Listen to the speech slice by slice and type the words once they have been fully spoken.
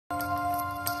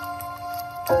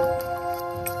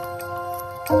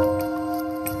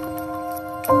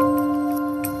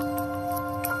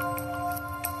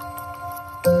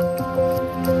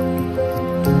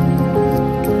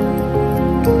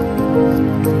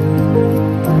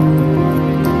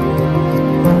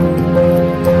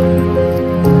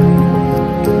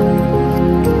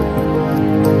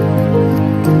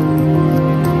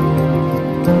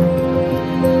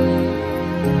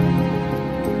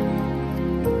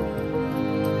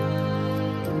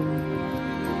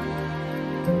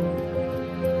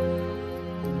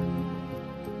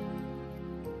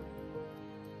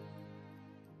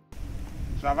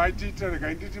Zvavaitita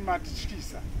rekainditi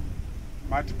matityisa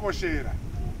matikoshera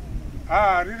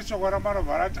riri shoko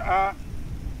ramanobva rati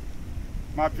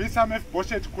mabvisa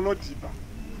Mefibhosheti kulodhipa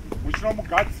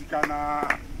muchinomugadzika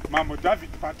namambo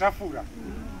Dhavhidhi patafura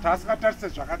tasikatarise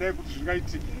zvakadai kuti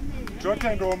zvingaitike.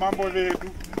 Totendawo mambo vedu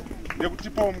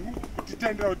nekutipa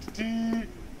kutitendera kuti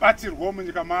tibatsirwewo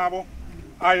munyika mavo.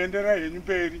 Aenderai henyu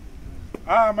mberi.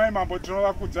 Mai mambo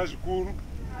tinovakudza zvikuru.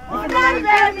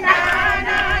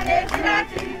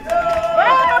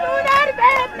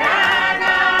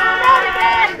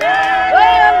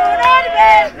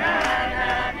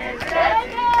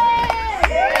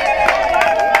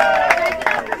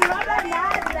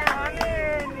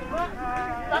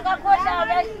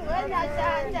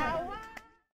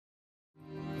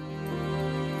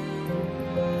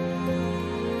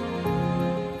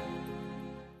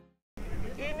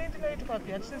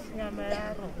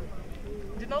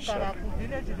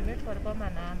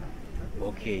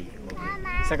 Okay.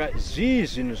 Saka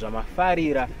zvinhu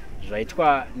zvamafarira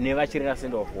zvaitwa neVaChirenda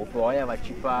Centre of Hope waya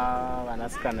vachipa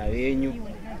vanasikana venyu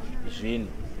zvinhu.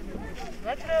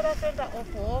 VaChirenda Centre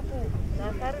of Hope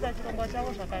ndafarira chirongwa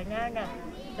chavo zvakanyanya.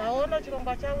 Ndaona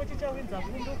chirongwa chavo chichawinza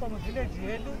vhunduko muvhileji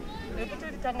yedu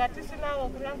nekuti tanga tisinawo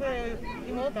kunyange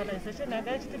imwe organization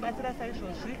yanga ichitibatsira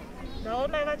saizvozvi.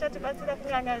 Ndaona vachatibatsira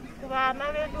kunyanya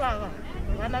kuvana vedu ava.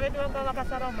 Vana vedu vanga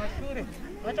vakasara mumashure.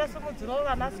 Vachasimudzirawo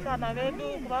vanasikana vedu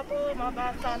kuvapo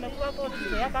mabasa nekuvapo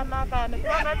dzidzo yakanaka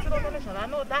nekuvanatsirawo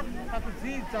nezvavanoda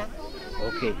pakudzidza.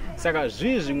 Okay. Saka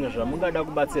zvimwe zvamungada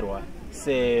kubatsirwa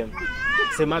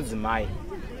semadzimai.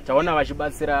 Taona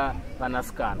vachibatsira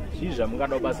vanasikana.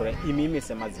 Zvamungada kubatsira imimi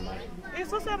semadzimai.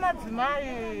 Isu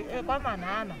semadzimai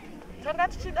ekwamanhana tanga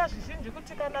tichida zvizhinji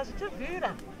kuti kana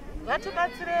zvichibvira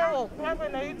vatibatsirewo kunyange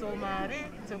naidzo mari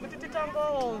dzekuti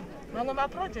titangowo mamwe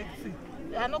maprojects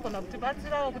anogona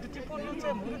kutibatsirawo kuti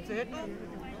tipundutse mhuri dzedu.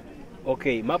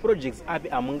 Okay, maprojects api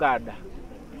amungada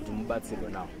kuti mubatsirwe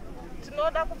nawo?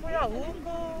 Tinoda kufuya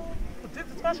huku,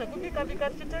 kudzidziswa zvekubika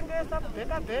tichitengesa,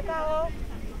 kubheka-bhekawo.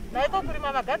 Naiko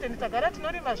kurima magadheni tagara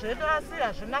tinorima zvedu asi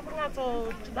hazvina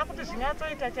kunyatsoda kuti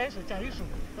zvinyatsoita chaizvo.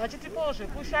 Vachitipawo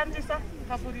zvekushandisa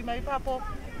pakurima ipapo.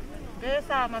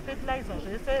 Besa mafertilizer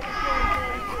zvese.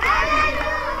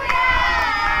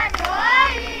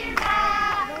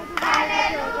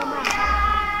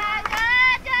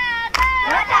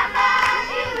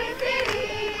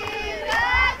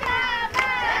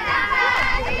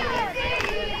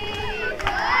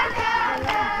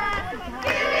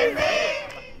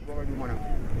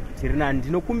 Chirina,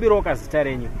 ndinokumbirawo kazita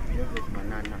renyu?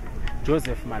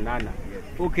 Joseph Manana.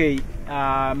 Okay,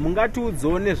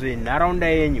 mungatiudzawo nezvenharaunda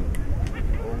yenyu?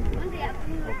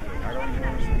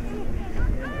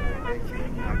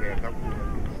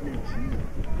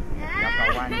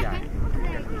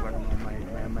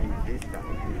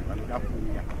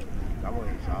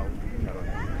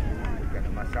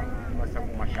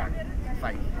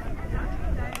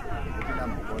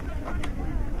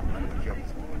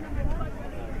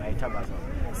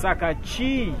 Saka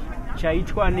chii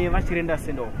chaitwa neVaChirenda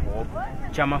Centre of Hope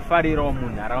chamafarirawo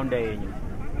munharaunda yenyu?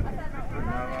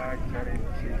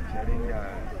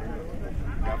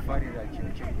 Ndafarira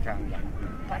chinhu chekutanga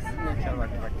pasina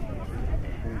chavati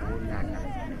kungoonana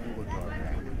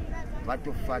kungotaurana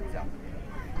vatofadza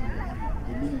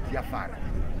community yafara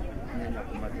kunyanya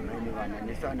kumadzimai nevana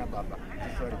nesu ana baba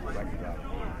tisori kubatsira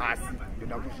asi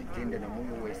ndoda kuzvitenda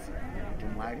nemwoyo wese kuti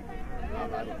Mwari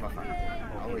vari pafana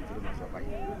awedzere mazuva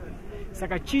paino.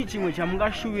 Saka chii chimwe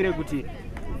chamungashuvire kuti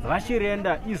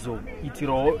VaChirenda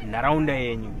izoitirawo nharaunda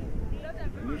yenyu?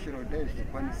 Mishoro dai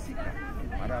zvichikwanisika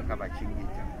Mwari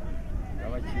akavachengeta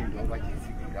ngavachiendawo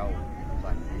vachitsigirawo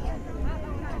vanhu vechikuru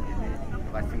kuti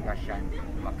vasingashandi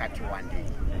vakati wandei.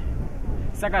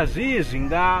 Saka zvii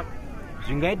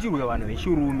zvingaitirwe vanhu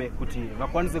vechirume kuti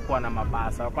vakwanise kuwana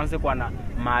mabasa, vakwanise kuwana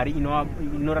mari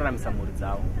inoraramisa mhuri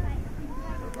dzavo?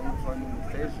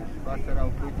 Saizvo basa ravo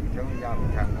projekti yangu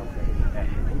yakutanga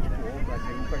basa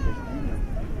rekukanyezvidina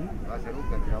basa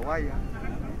rekugadzira waya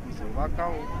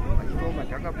kuzovakawo vachitawo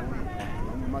madhakabhori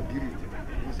mamwe mabhiriji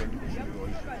ndikuza ndikushiro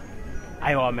izvo.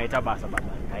 Aiwa, maita basa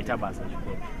baba, maita basa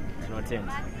zvikuru.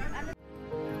 Tinotenda.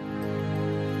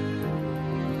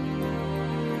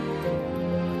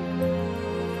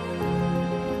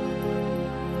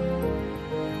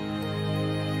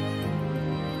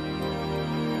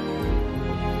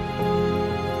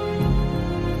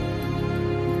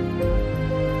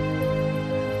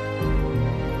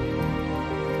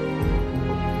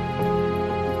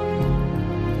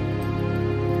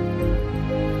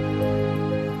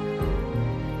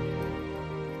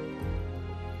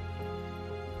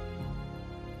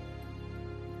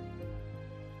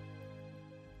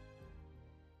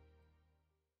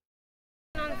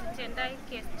 Tendai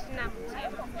Kestina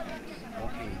Mutema.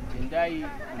 Okay, Tendai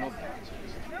unogara?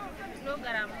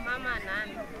 Tinogara mama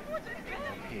nani.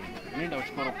 Okay, unoenda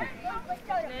kuchikoro kupi?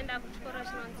 Tinoenda kuchikoro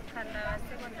chinonzi Kandava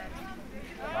Secondary.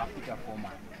 Wakuita form 1?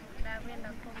 Ndakuenda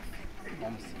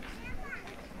form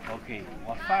 6. Okay,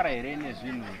 wafara here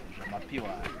nezvinhu zvamapiwa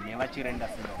neVaChirenda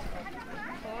Centre of Hope?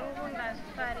 Hongu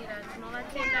ndazvifarira,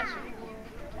 tinovatenda zvikuru.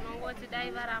 Tinongoti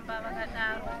dai varamba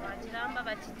vakadaro, vachiramba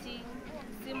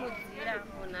vachitisimudzira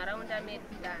munharaunda medu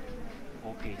kudaro.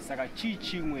 Okay, saka chii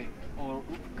chimwe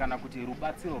kana kuti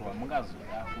rubatsiro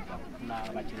rwamungazoda kubva kuna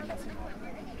VaChirenda Centre of Hope?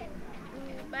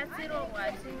 Rubatsiro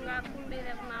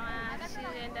rwatingakumbira kuna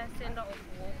VaChirenda Centre of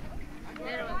Hope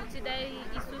nerwekuti dai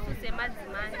isusu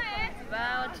semadzimai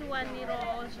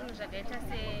vatiwanirawo zvinhu zvakaita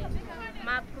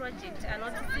semaprojekti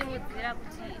anotisimudzira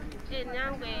kuti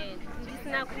nyangwe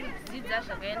ndisina kudzidza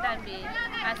zvakaenda mberi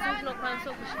asi ndinokwanisa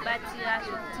kuzvibatira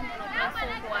zvekuti ndinokwanisa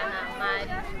kuwana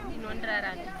mari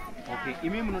inondiraramisa. Okay,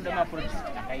 imi munoda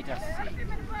maprojekti akaita sei?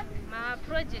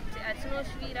 Maprojekti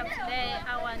atinoshuvira kuti dai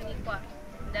awanikwa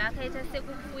ndakaita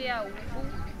sekufuya huku,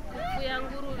 kufuya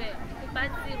nguruve,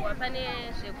 kubatsirwa pane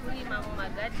zvekurima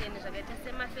mumagadheni zvakaita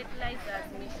semafertilizers,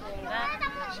 mishonga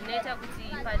zvinoita kuti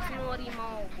patinorima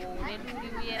ugo redu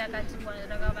riuye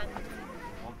rakavandudzika.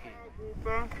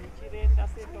 VaChirenda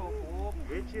Centre of Hope.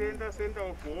 VaChirenda Centre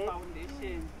of Hope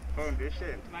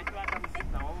Foundation. Machivaka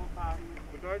muzinda wavo pano.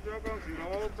 Kuti vachivaka muzinda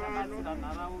wavo pano. Kuchavatsira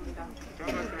nharaunda.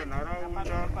 Kuchavatsira nharaunda.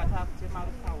 Saka ndopatava kutema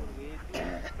rupawo rwedu.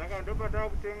 Saka ndopatava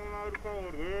kutema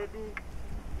rupawo rwedu.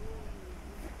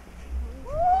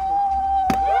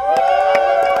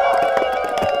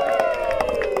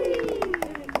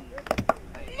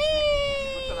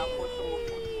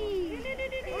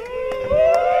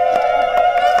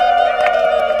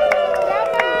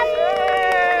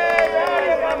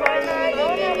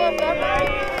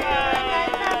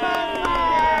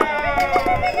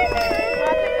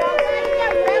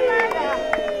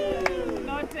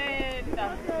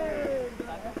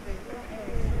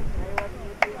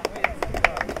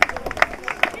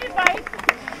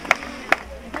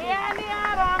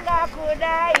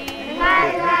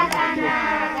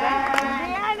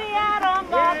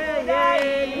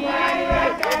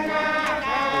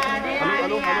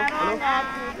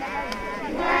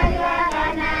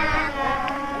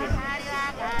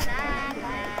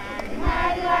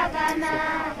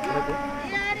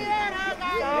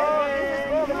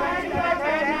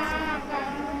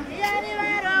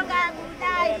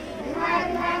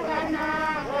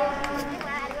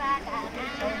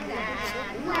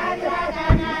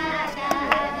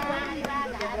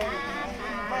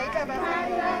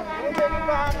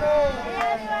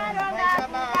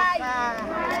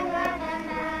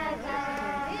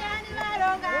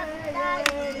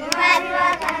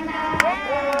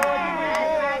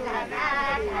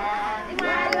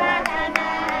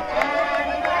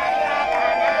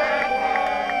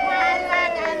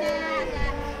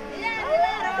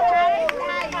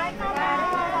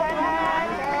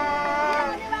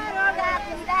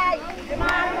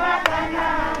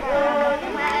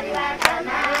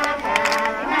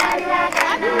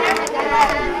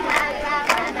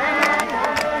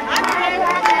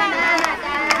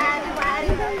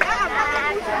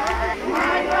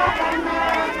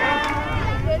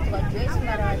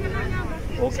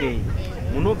 Okay,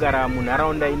 munogara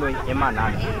munharaunda ino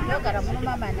yemanhana? Ndinogara muno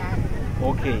mamanhana.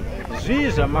 Okay, zvii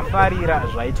zvamafarira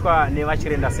zvaitwa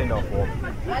neVaChirenda Centre of Hope?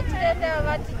 VaChirenda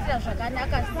vatiitira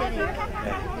zvakanaka stereka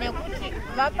nekuti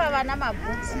vapa vana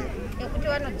mabhuku ekuti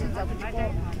vanodzidza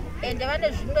kuchikoro ende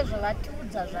vane zvimwe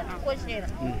zvavatiudza zvatikoshera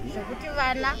zvokuti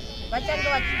vana vachange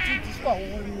vachidzidziswa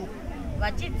hunhu,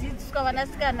 vachidzidziswa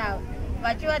vanasikana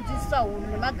vachivadzidziswa hunhu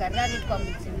nemagariro anoitwa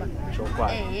mudzimba.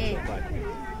 Chokwadi.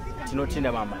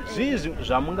 Tinotenda mama. Zvizvi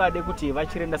zvamungade kuti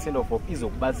VaChirenda Centre of Hope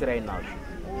izokubatsirai nazvo.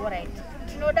 Alright.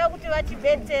 Tinoda kuti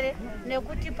vatibetsere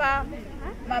nekutipa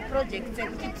maprojects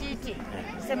ekuti tiite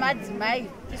semadzimai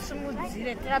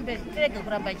tisumudzire tirege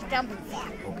kuramba chitambudzika.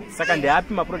 Okay. Saka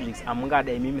ndeapi maprojects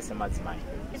amungada imimi semadzimai?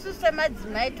 Isu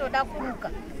semadzimai toda kuruka.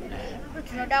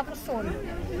 Tinoda kusona.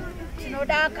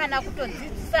 Tinoda kana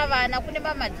kutodzidzisa vana, kune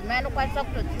madzimai anokwanisa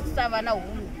kutodzidzisa vana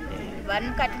hunu. Vari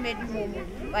mukati medu momo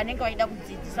vanenge vaida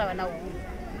kudzidzisa vana hunu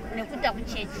nekuita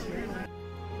kuchechi.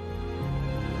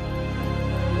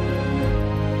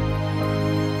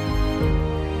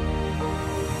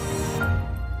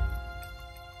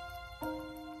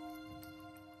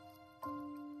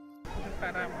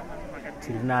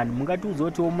 Tiri nani, mungatiudza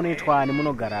kuti munoitwa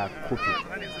nemunogara kupi?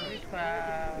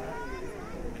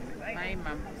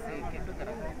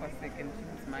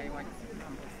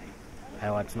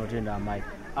 Aiwa, tinotenda amai.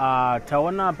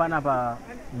 Taona panapa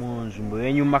munzvimbo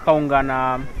yenyu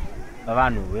makaungana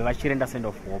vanhu veVaChirenda Centre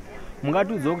of Hope.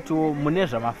 Mungatiudza kuti mune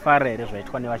zvamafara here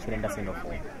zvaitwa neVaChirenda Centre of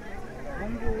Hope?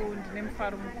 Mungu ndine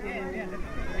mufaro mukuru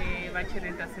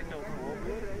neVaChirenda Centre of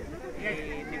Hope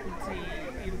nekuti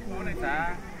iri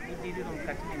kuunza idiriro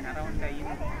mukati menharaunda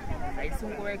ino. Haisi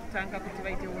nguva yekutanga kuti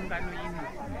vaite ungano ino.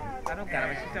 Vanogara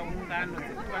vachiita ungano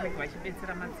dzekuti vanenge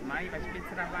vachibetsera madzimai,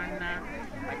 vachibetsera vana,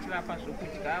 vachivapa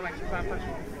zvokudya, vachivapa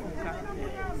zvokufuka.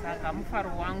 Saka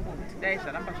mufaro wangu kuti dai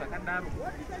zvaramba zvakadaro,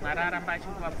 Mwari aramba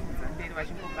achinguvapfudza mberi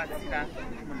vachingobatsira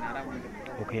munharaunda.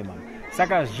 Okay mama.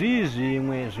 Saka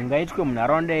zvimwe zvingaitwe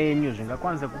munharaunda yenyu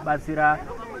zvingakwanisa kubatsira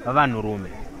vanhurume?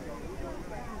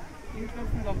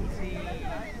 Ndinofunga kuti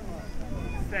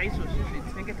saizvozvi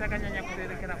tinenge takanyanya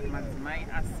kurerekera kumadzimai,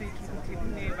 asi kuti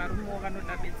kune varumewo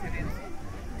vanoda betseredzo.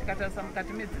 Tikatarisa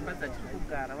mukati medzimba dzatiri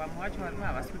kugara, vamwe vacho varume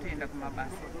havasi kutoenda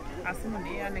kumabasa, asi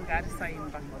munhu iye anenge ari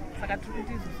saimba. Saka tiri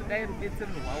kuti isusu dai rubetsero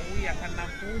rwauya kana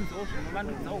kuunzawo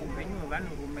zvinovanudzawo upenyu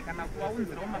hwevanhurume, kana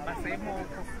kuvaunzirawo mabasa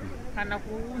emaoko, kana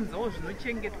kuunzawo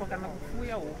zvinochengetwa, kana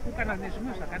kufuya huku, kana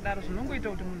nezvimwe zvakadaro zvinongoita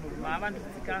kuti munhurume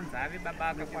avandudzika anzi ave baba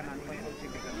akakwana anokwanisa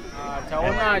kuchengeta.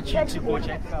 Taona chiitiko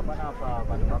chaitika panapa,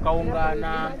 vanhu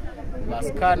vakaungana,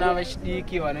 vasikana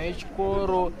vechidiki, vana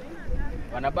vechikoro,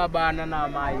 vana baba nana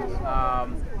mai.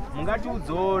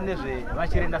 Mungatiudzawo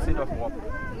nezveVaChirenda Centre of Hope.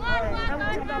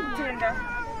 Tinoda kutenda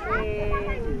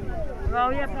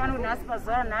vauya pano nhasi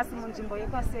pazuva nhasi munzvimbo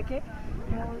yekwaseke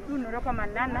mudunhu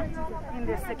rekwamanana in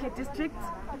the Seke district.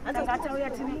 Tanga tauya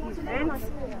tine events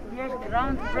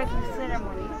ground breaking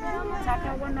ceremony.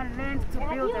 Takawana land to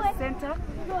build a center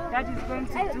that is going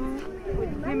to do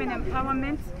with women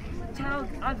empowerment, child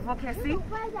advocacy,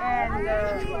 and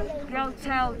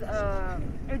girl-child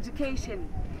education.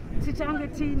 Tichange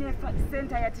tine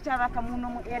center yatichava muno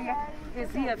mu area.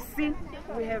 As you have seen,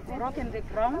 we have broken the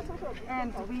ground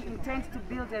and we intend to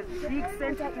build a big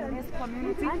center in this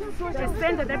community, a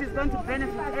center that is going to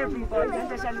benefit everybody,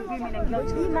 especially women and girl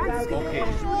children. Okay.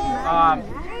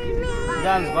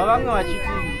 Ndanzwa vamwe vachiti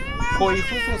ko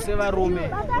isusu sevarume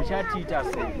muchatiita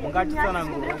sei?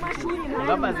 Mungatitsanangura kuti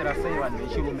mungabatsira sei vanhu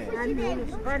vechirume?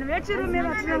 Vanhu vechirume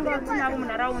vatinenge tinavo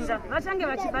munharaunda vachange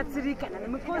vachibatsirika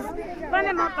because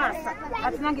pane mabasa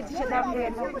atinenge tichida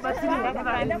kubatsirika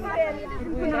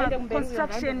nevanhu.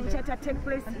 Construction ichata take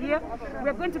place here. We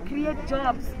are going to create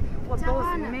jobs for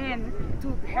those men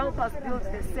to help us build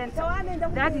the center.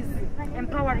 That is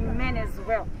empowering men as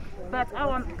well. But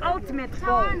our ultimate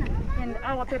goal and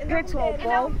our perpetual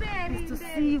goal is to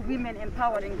see women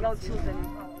empowered and girl children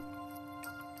empowered.